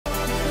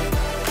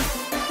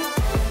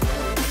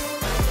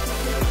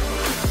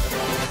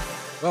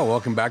Well,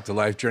 welcome back to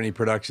Life Journey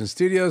Production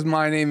Studios.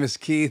 My name is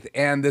Keith,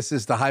 and this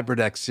is the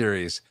HyperDeck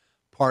series,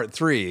 part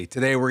 3.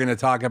 Today, we're going to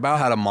talk about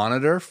how to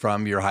monitor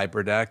from your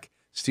HyperDeck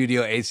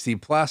Studio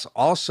HD Plus,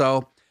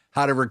 also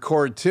how to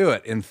record to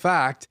it. In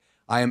fact,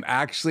 I am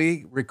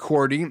actually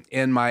recording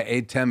in my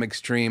ATEM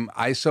Extrreme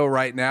ISO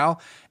right now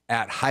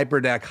at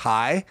HyperDeck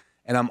High,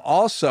 and I'm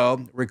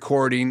also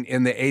recording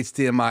in the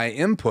HDMI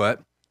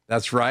input.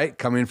 That's right,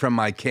 coming from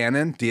my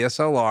Canon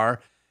DSLR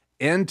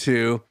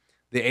into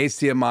the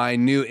HDMI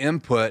new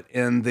input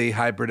in the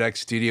HyperDeck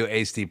Studio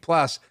HD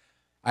Plus.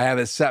 I have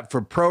it set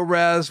for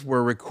ProRes.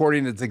 We're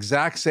recording at the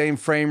exact same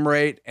frame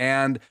rate,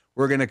 and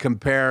we're going to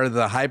compare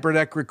the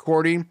HyperDeck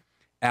recording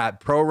at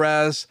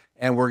ProRes,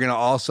 and we're going to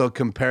also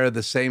compare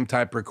the same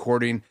type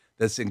recording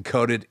that's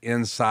encoded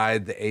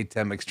inside the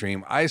ATEM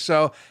Extrreme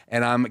ISO,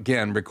 and I'm,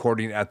 again,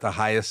 recording at the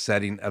highest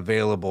setting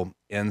available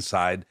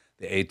inside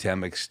the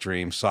ATEM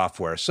Extrreme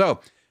software.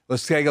 So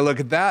let's take a look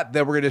at that.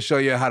 Then we're going to show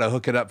you how to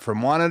hook it up for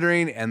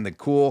monitoring and the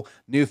cool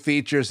new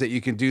features that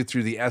you can do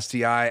through the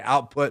SDI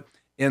output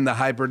in the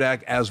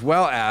HyperDeck, as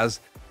well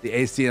as the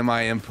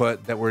HDMI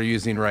input that we're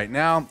using right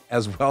now,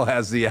 as well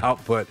as the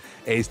output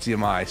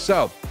HDMI.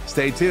 So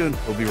stay tuned.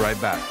 We'll be right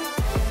back.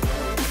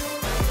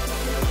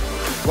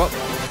 Well,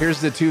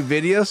 here's the two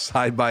videos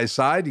side by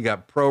side. You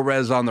got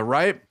ProRes on the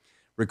right,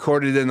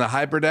 recorded in the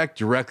HyperDeck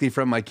directly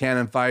from my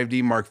Canon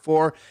 5D Mark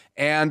IV,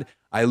 and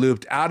I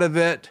looped out of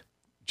it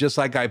just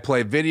like I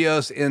play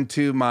videos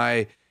into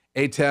my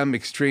ATEM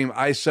Extrreme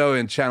ISO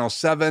in channel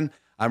 7.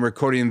 I'm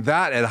recording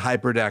that at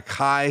HyperDeck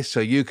High, so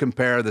you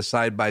compare the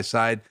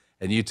side-by-side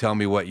and you tell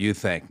me what you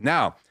think.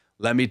 Now,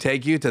 let me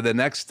take you to the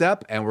next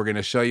step, and we're going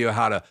to show you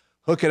how to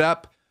hook it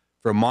up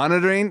for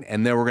monitoring,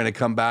 and then we're going to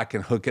come back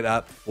and hook it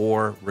up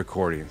for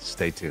recording.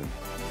 Stay tuned.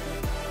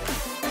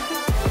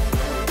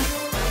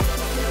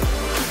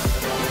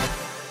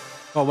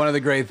 Well, one of the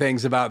great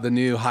things about the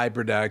new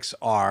HyperDecks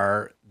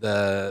are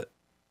the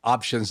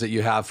options that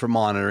you have for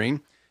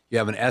monitoring. You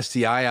have an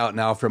SDI out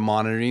now for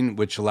monitoring,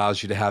 which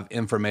allows you to have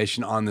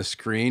information on the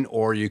screen,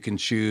 or you can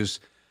choose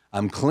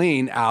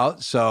clean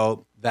out.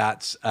 So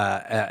that's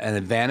an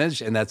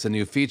advantage, and that's a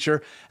new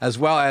feature, as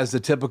well as the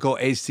typical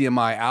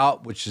HDMI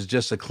out, which is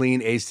just a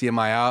clean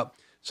HDMI out.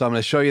 So I'm going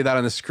to show you that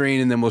on the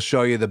screen, and then we'll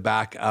show you the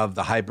back of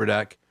the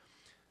HyperDeck.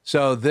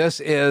 So this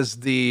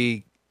is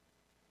the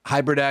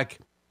HyperDeck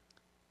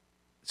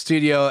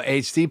Studio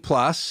HD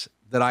Plus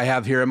that I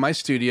have here in my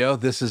studio.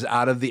 This is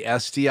out of the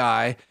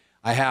SDI.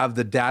 I have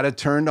the data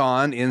turned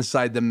on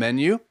inside the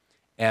menu,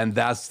 and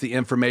that's the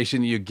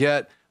information you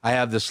get. I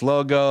have this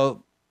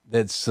logo,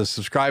 that's the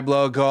subscribe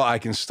logo. I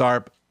can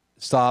stop,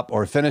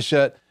 or finish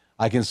it.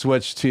 I can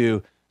switch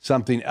to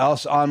something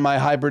else on my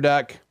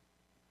HyperDeck,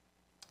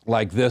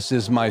 like this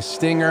is my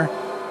stinger.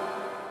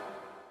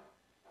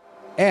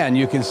 And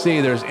you can see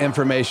there's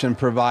information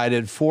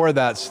provided for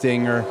that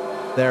stinger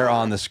there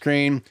on the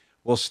screen.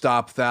 We'll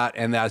stop that,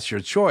 and that's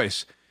your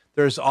choice.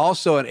 There's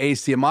also an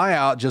HDMI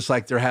out, just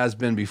like there has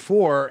been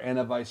before, and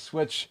if I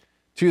switch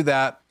to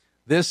that,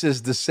 this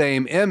is the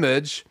same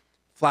image,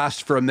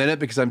 flashed for a minute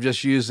because I'm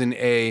just using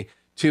a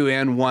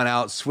 2-in,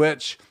 1-out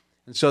switch.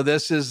 And so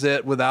this is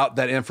it without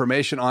that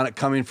information on it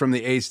coming from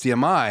the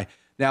HDMI.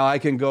 Now I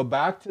can go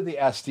back to the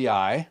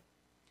SDI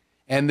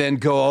and then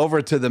go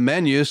over to the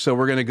menu. So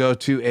we're going to go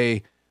to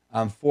a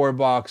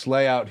 4-box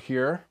layout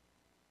here.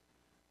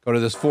 Go to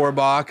this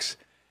 4-box.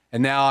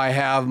 And now I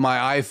have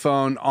my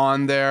iPhone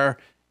on there,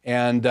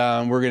 and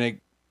we're going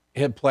to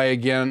hit play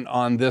again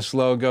on this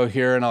logo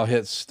here, and I'll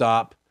hit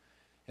stop.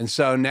 And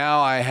so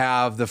now I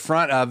have the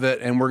front of it,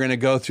 and we're going to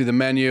go through the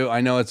menu. I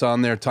know it's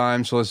on there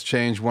time, so let's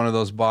change one of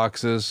those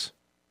boxes.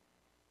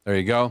 There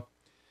you go.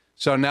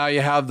 So now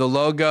you have the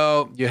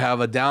logo. You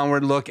have a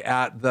downward look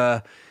at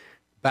the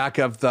back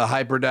of the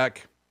HyperDeck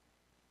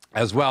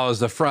as well as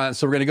the front.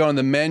 So we're going to go in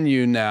the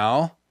menu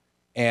now,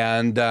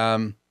 and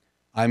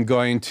I'm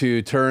going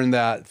to turn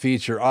that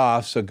feature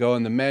off. So go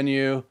in the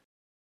menu,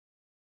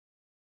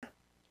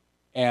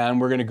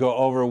 and we're going to go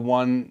over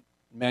one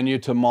menu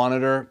to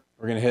monitor.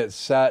 We're going to hit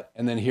set,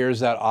 and then here's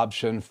that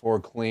option for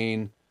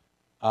clean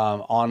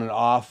on and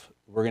off.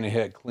 We're going to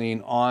hit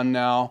clean on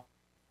now,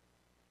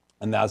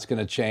 and that's going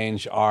to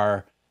change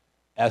our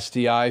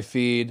SDI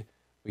feed.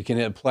 We can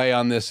hit play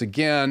on this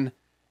again,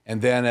 and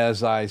then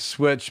as I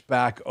switch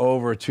back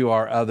over to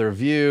our other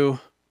view,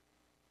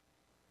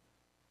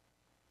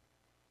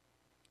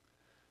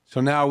 so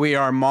now we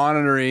are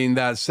monitoring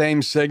that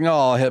same signal.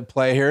 I'll hit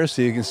play here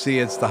so you can see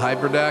it's the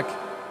HyperDeck.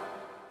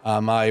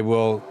 I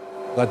will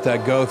let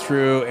that go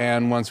through,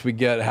 and once we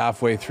get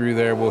halfway through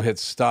there, we'll hit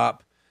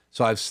stop.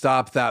 So I've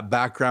stopped that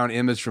background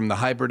image from the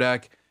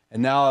HyperDeck,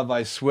 and now if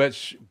I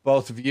switch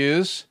both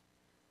views,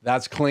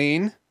 that's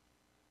clean,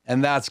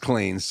 and that's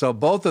clean. So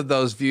both of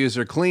those views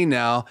are clean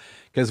now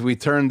because we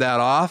turned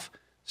that off.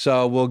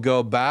 So we'll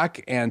go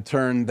back and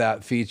turn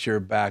that feature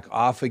back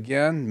off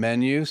again.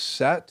 Menu,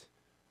 set.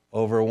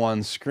 Over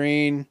one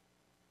screen,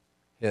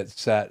 hit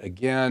set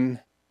again,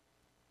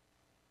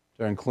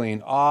 turn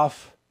clean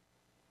off,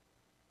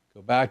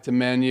 go back to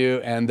menu,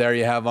 and there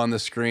you have on the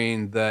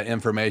screen the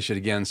information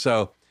again.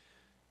 So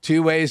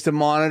two ways to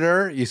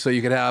monitor. So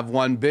you could have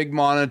one big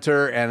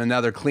monitor and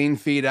another clean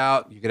feed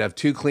out. You could have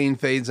two clean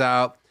feeds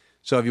out.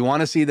 So if you want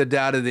to see the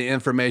data, the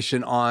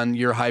information on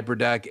your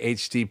HyperDeck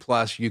HD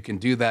Plus, you can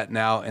do that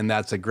now, and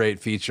that's a great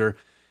feature.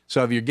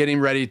 So if you're getting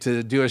ready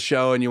to do a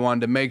show and you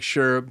wanted to make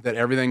sure that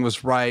everything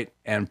was right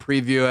and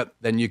preview it,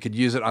 then you could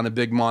use it on a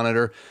big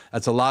monitor.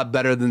 That's a lot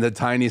better than the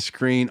tiny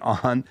screen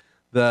on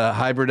the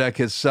HyperDeck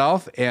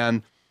itself.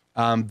 And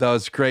though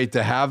it's great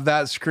to have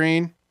that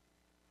screen,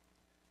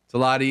 it's a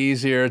lot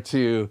easier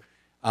to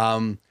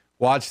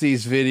watch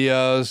these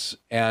videos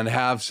and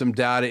have some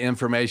data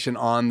information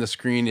on the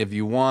screen if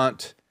you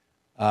want.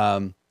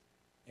 You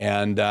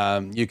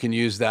can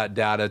use that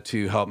data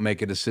to help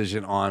make a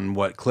decision on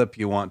what clip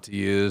you want to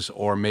use,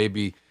 or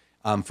maybe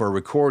for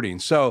recording.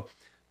 So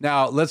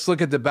now let's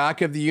look at the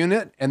back of the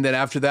unit. And then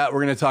after that,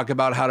 we're going to talk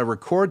about how to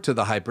record to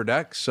the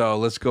HyperDeck. So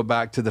let's go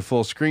back to the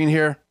full screen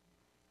here.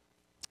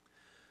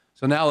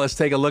 So now let's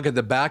take a look at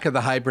the back of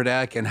the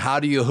HyperDeck and how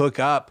do you hook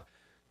up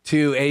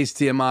to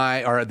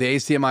HDMI, or the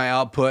HDMI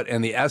output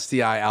and the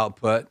SDI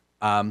output,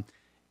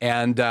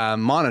 and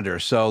monitor.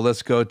 So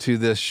let's go to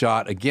this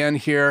shot again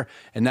here.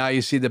 And now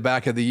you see the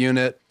back of the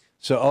unit.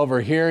 So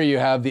over here, you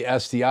have the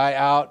SDI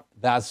out.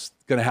 That's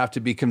going to have to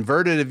be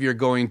converted if you're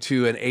going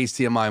to an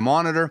HDMI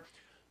monitor.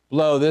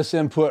 Below this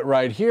input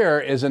right here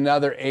is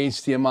another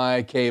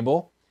HDMI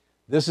cable.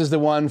 This is the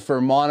one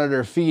for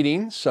monitor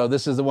feeding. So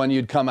this is the one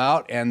you'd come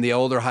out, and the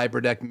older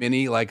HyperDeck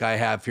Mini, like I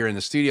have here in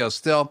the studio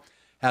still,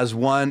 has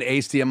one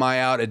HDMI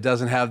out. It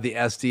doesn't have the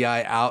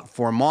SDI out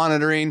for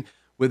monitoring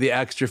with the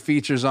extra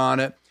features on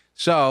it.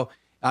 So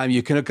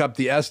you can hook up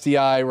the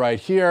SDI right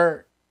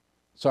here,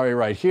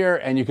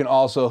 and you can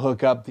also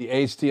hook up the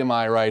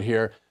HDMI right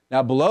here.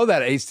 Now below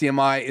that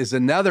HDMI is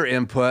another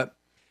input,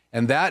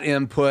 and that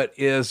input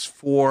is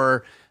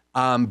for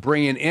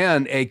bringing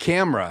in a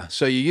camera.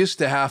 So you used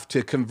to have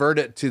to convert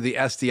it to the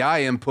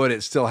SDI input.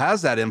 It still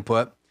has that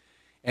input,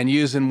 and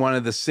using one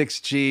of the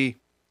 6G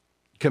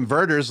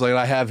converters like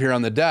I have here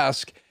on the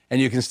desk,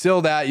 and you can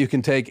still you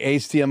can take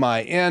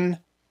HDMI in.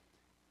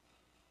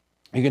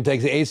 You can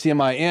take the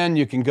HDMI in,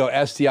 you can go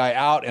SDI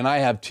out, and I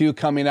have two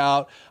coming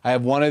out. I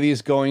have one of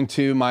these going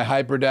to my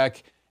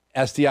HyperDeck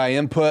SDI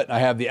input. I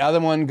have the other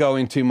one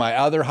going to my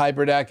other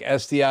HyperDeck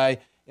SDI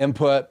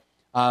input.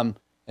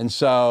 And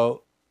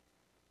so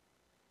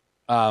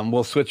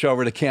we'll switch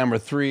over to camera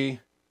 3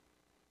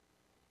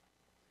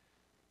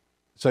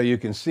 so you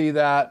can see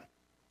that.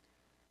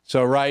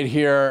 So right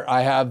here,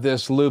 I have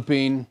this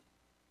looping,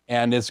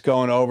 and it's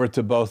going over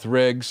to both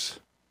rigs.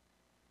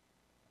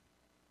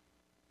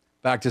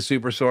 Back to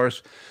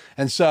SuperSource.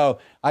 And so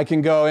I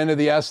can go into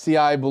the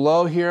SDI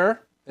below here.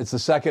 It's the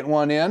second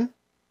one in.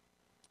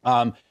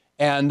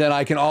 And then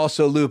I can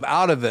also loop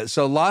out of it.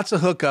 So lots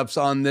of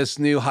hookups on this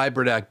new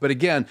HyperDeck. But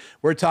again,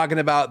 we're talking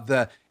about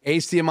the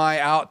HDMI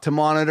out to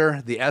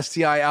monitor, the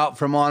SDI out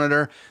for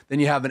monitor.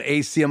 Then you have an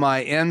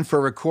HDMI in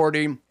for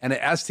recording and an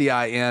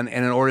SDI in.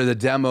 And in order to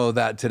demo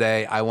that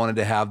today, I wanted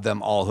to have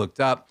them all hooked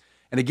up.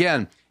 And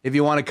again, if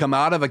you want to come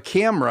out of a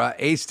camera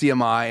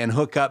HDMI and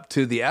hook up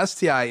to the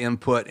SDI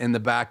input in the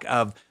back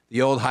of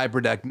the old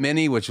HyperDeck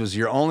Mini, which was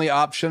your only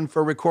option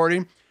for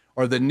recording,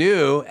 or the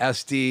new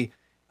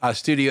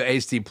Studio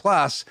HD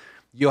Plus,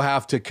 you'll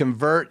have to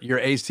convert your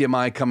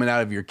HDMI coming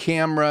out of your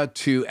camera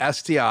to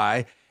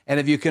SDI. And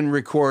if you can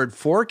record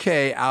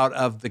 4K out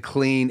of the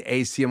clean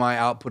HDMI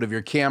output of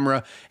your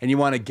camera, and you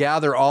want to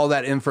gather all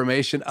that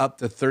information up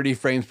to 30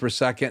 frames per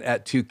second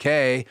at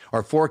 2K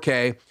or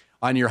 4K,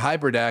 on your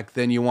HyperDeck,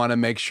 then you want to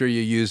make sure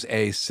you use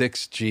a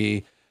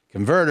 6G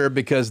converter,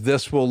 because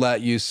this will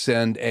let you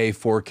send a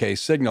 4K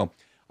signal.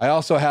 I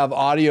also have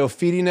audio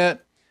feeding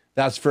it.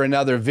 That's for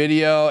another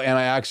video, and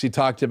I actually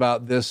talked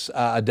about this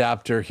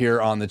adapter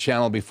here on the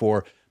channel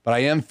before, but I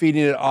am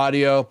feeding it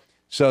audio.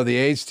 So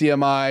the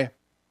HDMI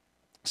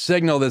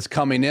signal that's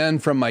coming in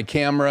from my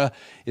camera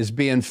is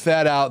being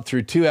fed out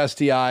through two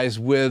SDIs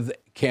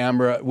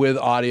with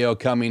audio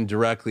coming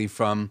directly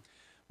from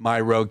my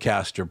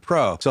Rodecaster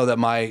Pro, so that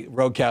my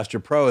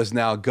Rodecaster Pro is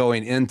now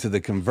going into the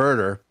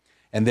converter,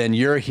 and then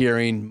you're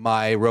hearing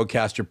my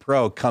Rodecaster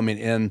Pro coming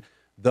in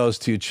those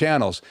two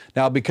channels.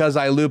 Now, because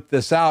I looped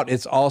this out,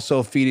 it's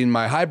also feeding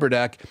my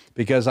HyperDeck,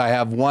 because I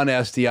have one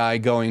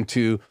SDI going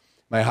to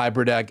my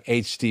HyperDeck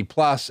HD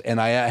Plus, and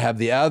I have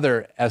the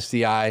other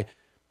SDI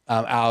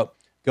out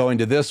going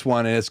to this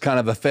one, and it's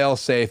kind of a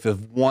fail-safe. If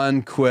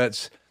one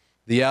quits,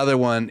 the other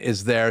one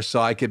is there,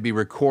 so I could be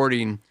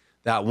recording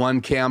that one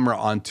camera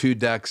on two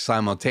decks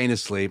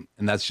simultaneously,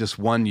 and that's just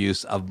one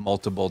use of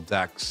multiple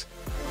decks.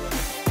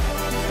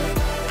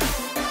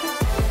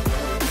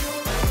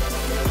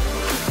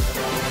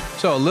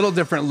 So a little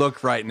different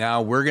look right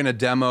now. We're gonna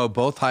demo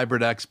both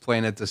HyperDecks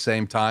playing at the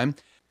same time.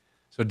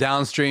 So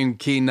downstream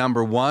key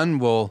number 1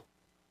 will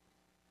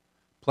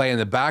play in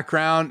the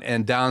background,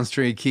 and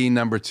downstream key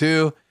number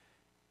 2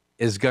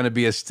 is gonna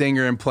be a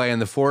stinger and play in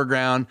the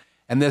foreground.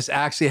 And this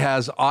actually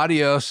has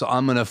audio, so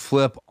I'm gonna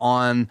flip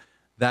on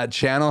that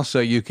channel so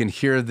you can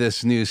hear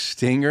this new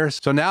stinger.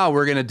 So now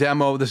we're gonna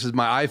demo, this is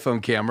my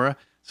iPhone camera.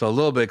 so a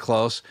little bit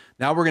close.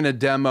 Now we're going to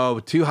demo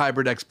two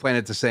HyperDecks playing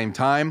at the same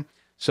time.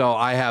 So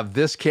I have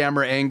this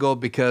camera angle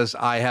because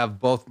I have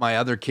both my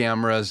other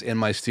cameras in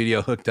my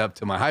studio hooked up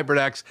to my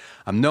HyperDecks.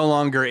 I'm no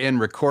longer in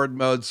record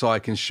mode, so I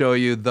can show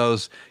you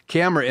those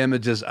camera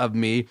images of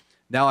me.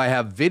 Now I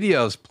have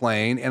videos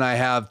playing, and I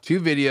have two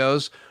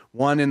videos,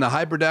 one in the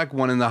HyperDeck,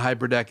 one in the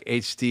HyperDeck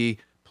HD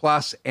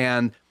Plus,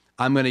 and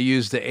I'm going to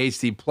use the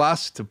HD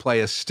Plus to play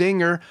a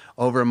stinger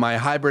over my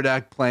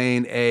HyperDeck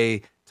playing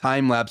a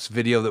time-lapse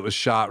video that was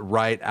shot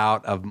right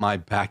out of my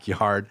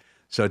backyard.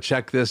 So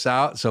check this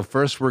out. So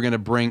first we're going to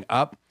bring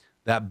up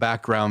that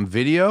background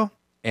video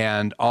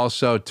and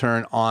also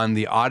turn on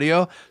the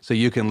audio so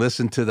you can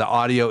listen to the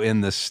audio in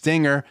the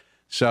stinger.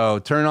 So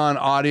turn on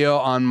audio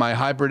on my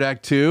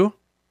HyperDeck 2.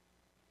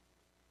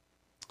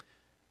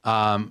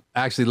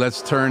 Actually,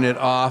 let's turn it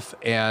off,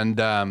 and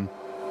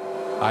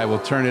I will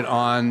turn it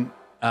on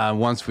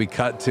once we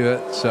cut to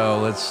it. So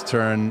let's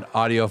turn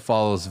audio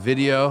follows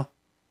video.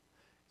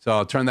 So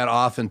I'll turn that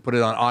off and put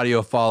it on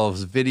audio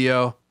follows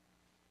video.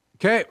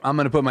 Okay, I'm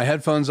going to put my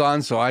headphones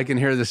on so I can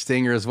hear the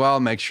stinger as well.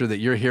 Make sure that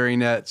you're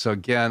hearing it. So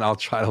again, I'll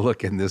try to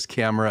look in this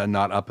camera and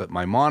not up at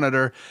my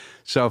monitor.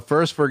 So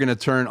first, we're going to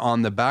turn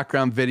on the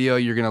background video.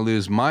 You're going to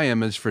lose my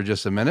image for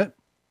just a minute.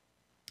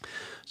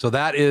 So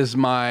that is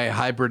my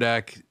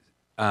HyperDeck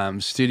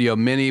Studio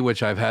Mini,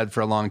 which I've had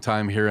for a long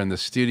time here in the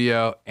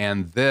studio.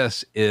 And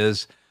this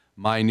is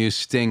my new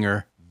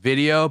stinger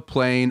video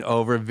playing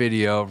over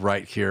video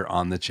right here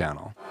on the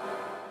channel.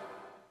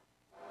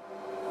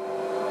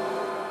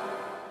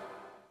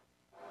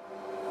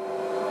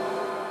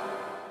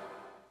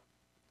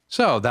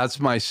 So that's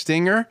my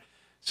stinger.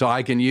 So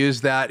I can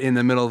use that in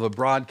the middle of a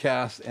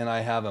broadcast, and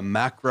I have a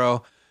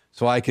macro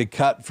so I could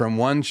cut from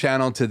one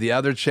channel to the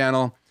other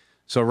channel.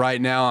 So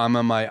right now I'm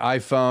on my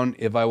iPhone.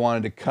 If I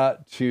wanted to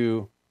cut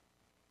to,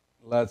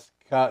 let's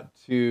cut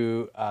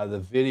to the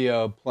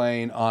video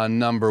playing on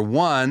number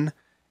 1.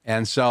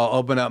 And so I'll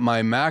open up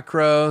my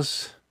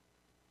macros.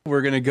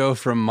 We're going to go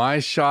from my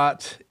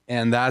shot,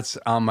 and that's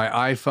on my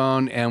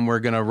iPhone, and we're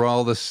going to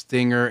roll the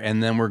stinger,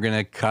 and then we're going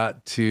to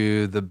cut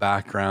to the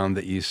background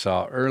that you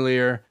saw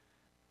earlier.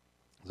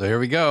 So here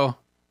we go.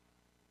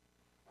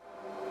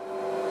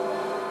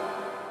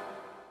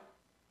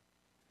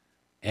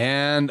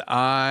 And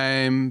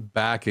I'm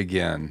back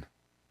again.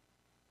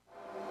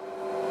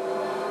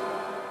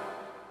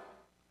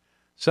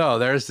 So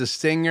there's the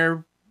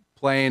stinger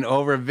playing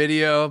over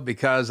video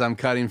because I'm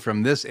cutting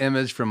from this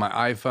image from my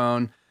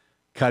iPhone,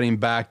 cutting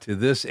back to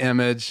this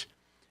image.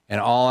 And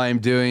all I'm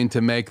doing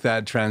to make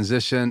that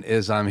transition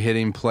is I'm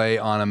hitting play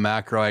on a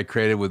macro I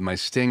created with my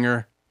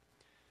stinger.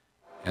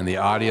 And the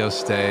audio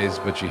stays,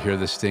 but you hear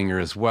the stinger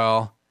as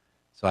well.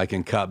 So I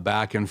can cut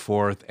back and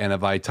forth. And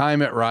if I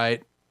time it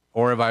right,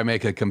 or if I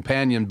make a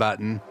companion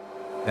button,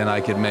 then I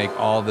could make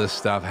all this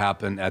stuff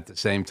happen at the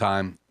same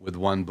time with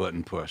one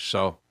button push.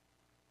 So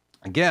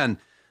again,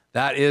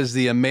 that is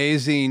the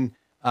amazing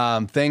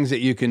things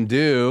that you can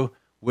do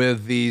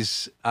with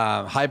these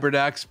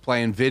HyperDecks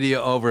playing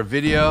video over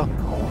video.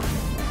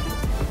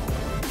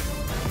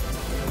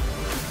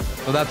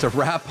 So that's a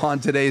wrap on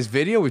today's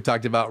video. We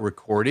talked about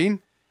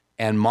recording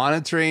and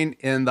monitoring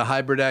in the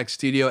HyperDeck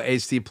Studio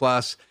HD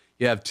Plus.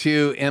 You have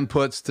two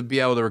inputs to be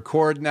able to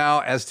record now,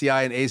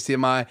 SDI and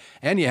HDMI,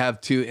 and you have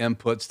two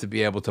inputs to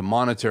be able to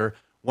monitor,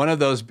 one of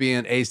those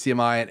being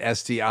HDMI and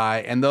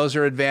SDI, and those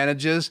are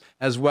advantages,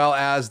 as well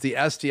as the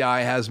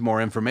SDI has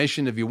more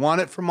information if you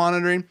want it for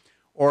monitoring,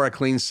 or a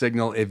clean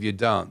signal if you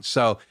don't.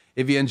 So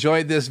if you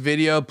enjoyed this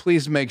video,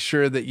 please make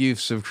sure that you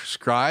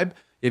subscribe.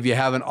 If you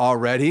haven't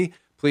already,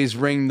 please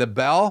ring the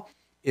bell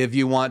if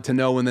you want to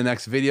know when the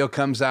next video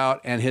comes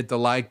out, and hit the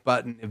like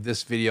button if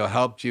this video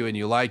helped you and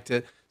you liked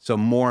it, so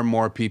more and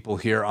more people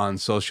here on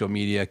social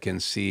media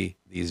can see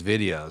these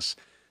videos.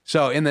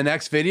 So in the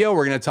next video,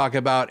 we're going to talk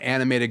about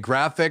animated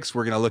graphics.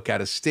 We're going to look at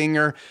a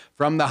stinger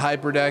from the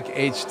HyperDeck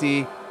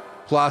HD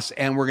Plus,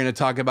 and we're going to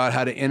talk about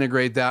how to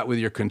integrate that with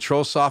your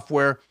control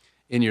software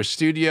in your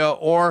studio,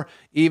 or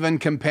even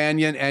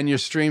Companion and your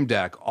Stream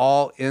Deck,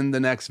 all in the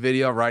next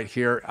video right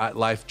here at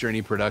Life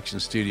Journey Production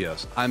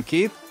Studios. I'm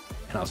Keith,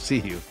 and I'll see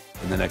you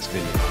in the next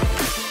video.